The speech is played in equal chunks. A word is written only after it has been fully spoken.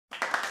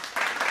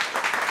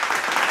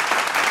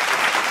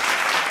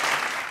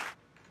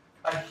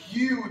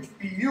huge,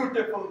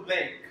 beautiful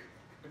lake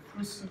with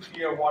crystal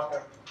clear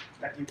water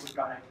that you could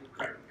directly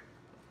drink.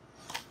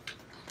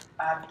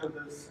 Add to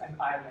this an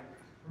island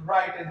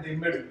right in the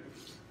middle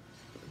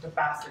with a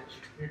passage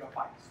made of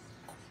ice.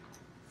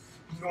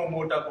 No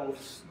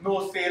motorboats,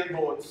 no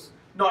sailboats,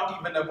 not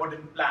even a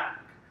wooden plank.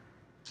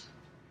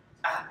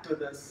 Add to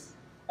this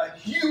a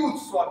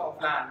huge swath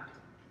of land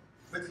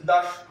with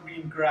lush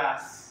green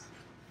grass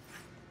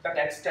that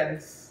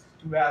extends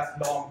to as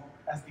long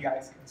as the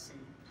eyes can see.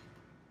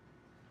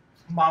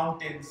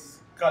 Mountains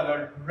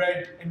colored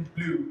red and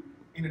blue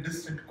in a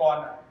distant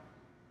corner.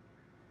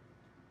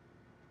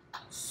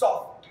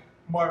 Soft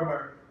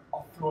murmur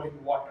of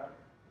flowing water,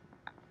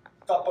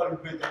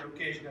 coupled with an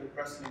occasional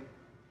rustling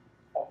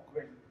of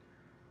wind.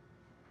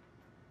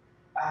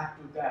 Add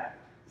to that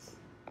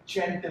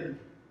gentle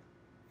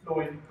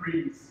flowing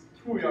breeze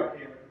through your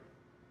hair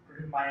to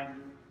remind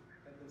you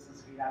that this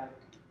is reality,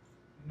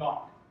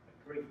 not a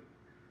dream.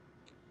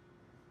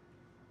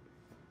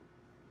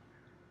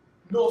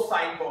 No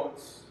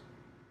signboards,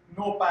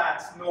 no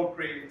paths, no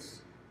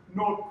trails,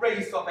 no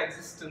trace of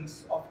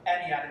existence of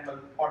any animal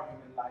or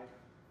human life.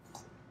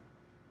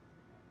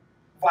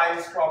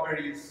 Wild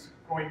strawberries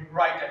growing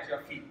right at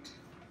your feet.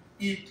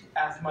 Eat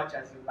as much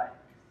as you like.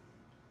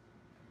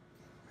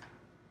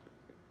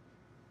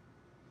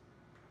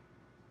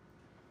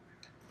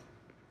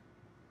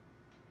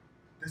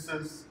 This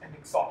is an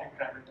exotic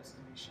travel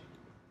destination,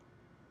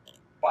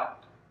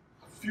 but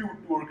a few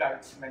tour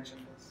guides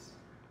mention this.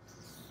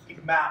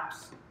 It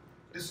maps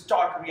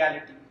distort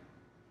reality,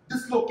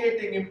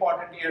 dislocating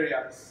important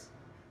areas,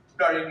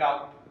 blurring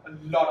out a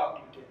lot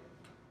of detail.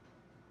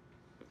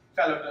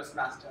 Fellow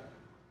Toastmaster,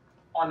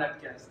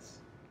 honored guests,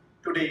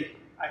 today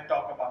I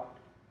talk about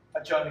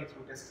a journey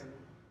through destiny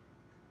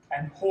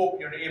and hope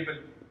you're able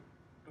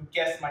to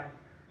guess my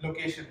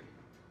location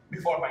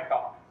before my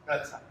talk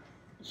runs out.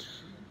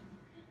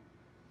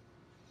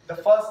 The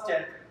first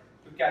step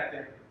to get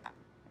there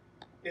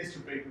is to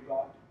pray to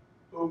God.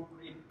 Oh,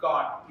 great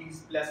God, please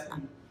bless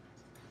me.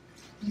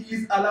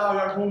 Please allow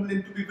your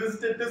homeland to be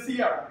visited this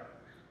year.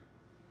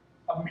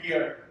 A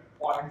mere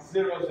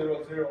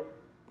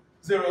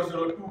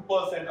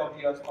 0.00002% of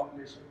the Earth's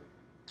population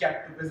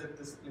get to visit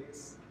this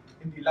place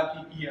in the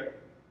lucky year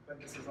when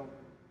this is over.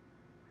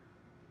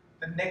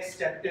 The next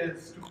step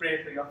is to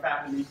pray for your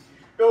family.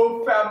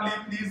 Oh, family,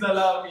 please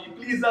allow me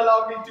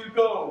to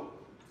go.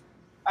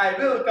 I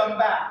will come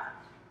back.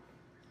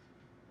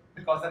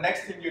 Because the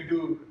next thing you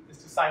do is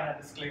to sign a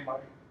disclaimer,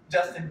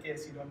 just in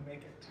case you don't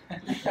make it.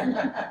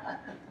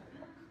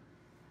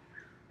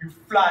 You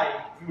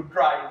fly, you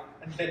drive,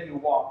 and then you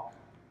walk,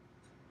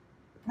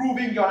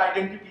 proving your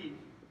identity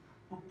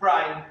to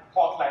prying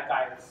hawk-like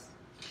eyes,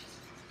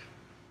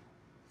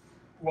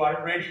 who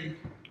are ready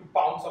to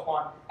pounce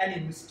upon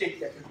any mistake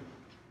that you do.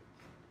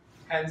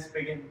 Hence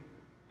begin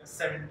the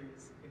 7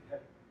 days in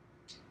heaven.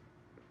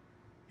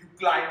 You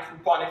climb through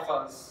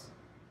conifers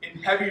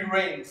in heavy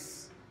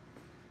rains,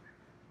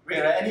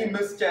 where any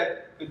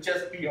misstep could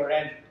just be your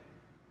end.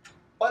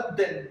 But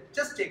then,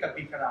 just take a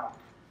peek around.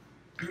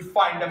 You'll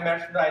find a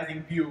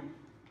mesmerizing view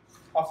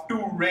of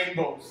 2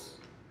 rainbows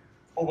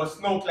over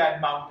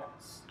snow-clad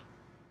mountains,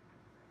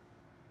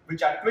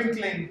 which are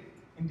twinkling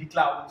in the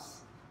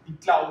clouds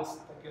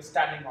that you're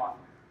standing on.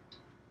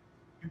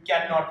 You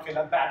cannot fill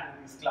a bag with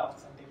these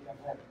clouds and take them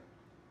home.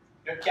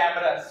 Your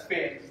cameras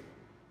fail.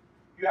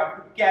 You have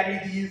to carry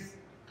these.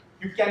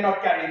 You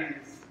cannot carry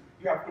these.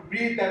 You have to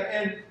breathe them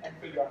in and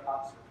fill your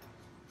house with.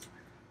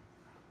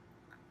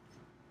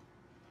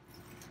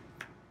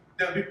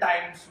 There will be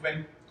times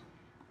when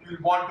you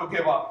will want to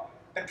give up.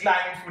 The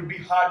climbs would be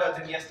harder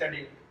than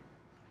yesterday.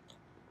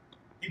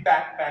 The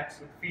backpacks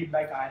would feel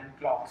like iron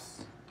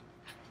claws.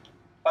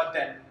 But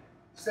then,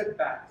 sit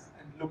back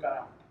and look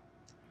around.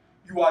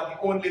 You are the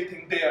only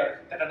thing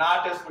there that an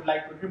artist would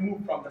like to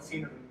remove from the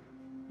scenery.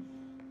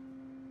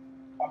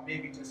 Or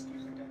maybe just keep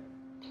it in.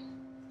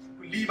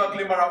 To leave a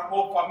glimmer of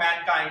hope for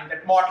mankind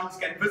that mortals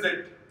can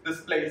visit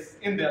this place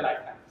in their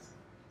lifetimes.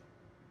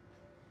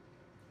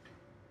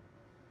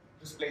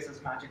 This place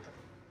is magical.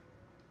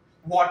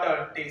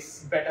 Water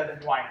tastes better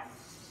than wine.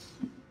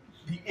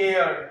 The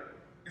air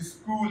is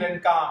cool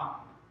and calm,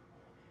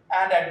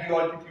 and at the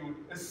altitude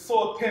is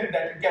so thin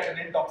that you get an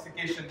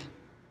intoxication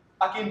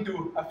akin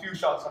to a few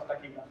shots of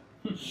tequila.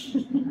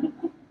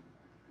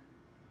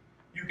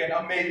 You can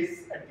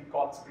amaze at the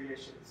God's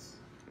creations.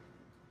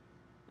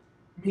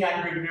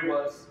 Meandering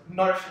rivers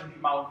nourishing the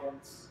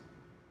mountains,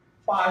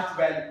 parched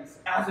valleys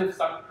as if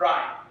sucked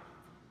dry,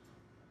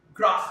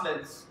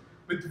 grasslands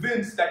with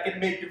winds that can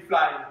make you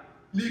fly,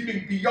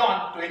 leaping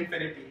beyond to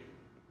infinity.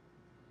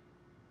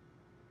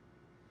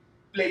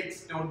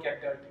 Plates don't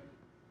get dirty.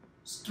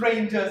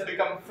 Strangers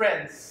become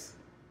friends.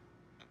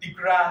 The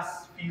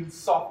grass feels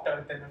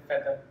softer than a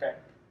feathered bed.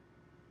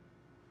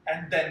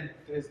 And then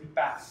there's the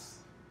pass,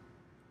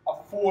 a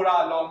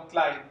 4-hour-long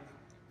climb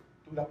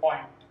to the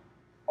point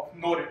of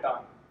no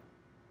return.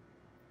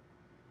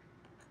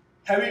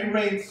 Heavy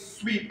rains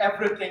sweep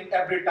everything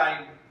every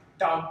time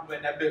down to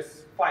an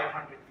abyss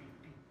 500 feet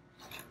deep.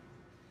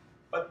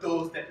 But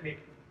those that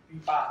make we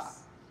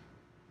pass,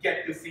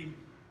 get to see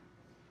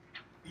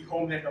the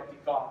homeland of the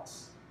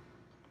gods,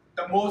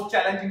 the most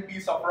challenging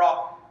piece of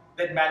rock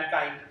that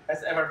mankind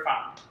has ever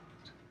found.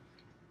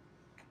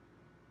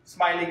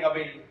 Smiling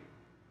away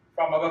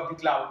from above the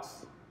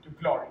clouds to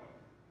glory.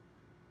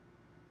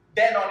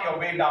 Then on your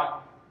way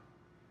down,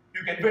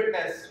 you can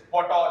witness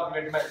what all you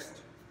had missed.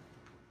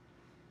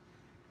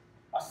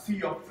 A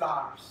sea of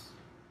flowers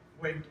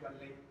going to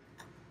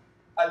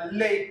a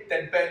lake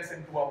that bends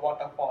into a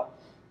waterfall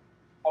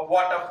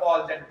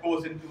that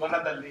goes into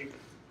another lake,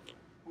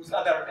 whose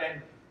other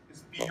end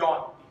is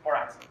beyond the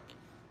horizon.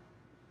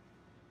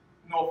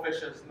 No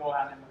fishes, no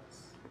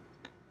animals.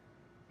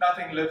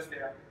 Nothing lives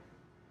there,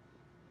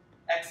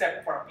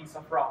 except for a piece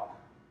of rock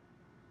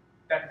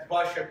that is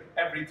worshipped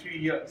every 3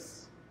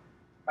 years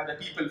by the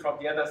people from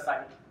the other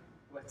side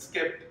who had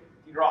skipped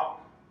the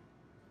rock,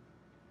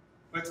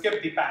 who had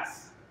skipped the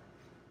pass.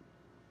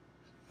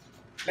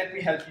 Let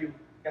me help you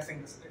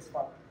guessing this place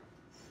further.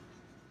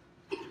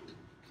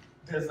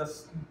 There's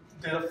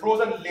a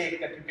frozen lake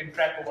that you can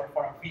trek over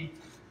for a week.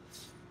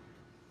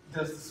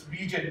 There's this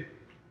region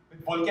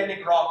with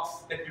volcanic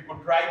rocks that you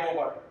could drive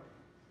over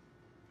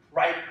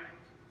right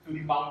to the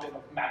mountain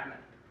of Magnet.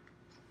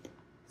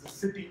 There's a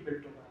city built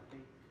over a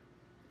lake.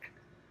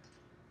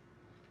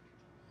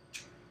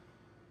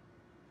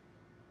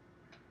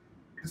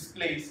 This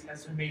place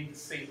has remained the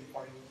same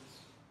for years.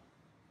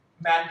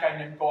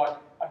 Mankind and God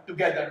are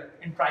together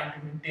in trying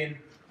to maintain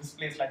this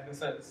place like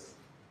this is.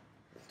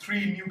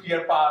 3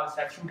 nuclear powers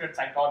have shooted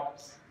sight on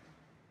us.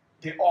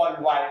 They all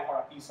vie for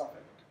a piece of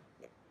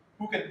it.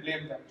 Who can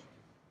blame them?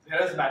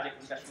 There is magic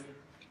in that.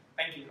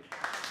 Thank you.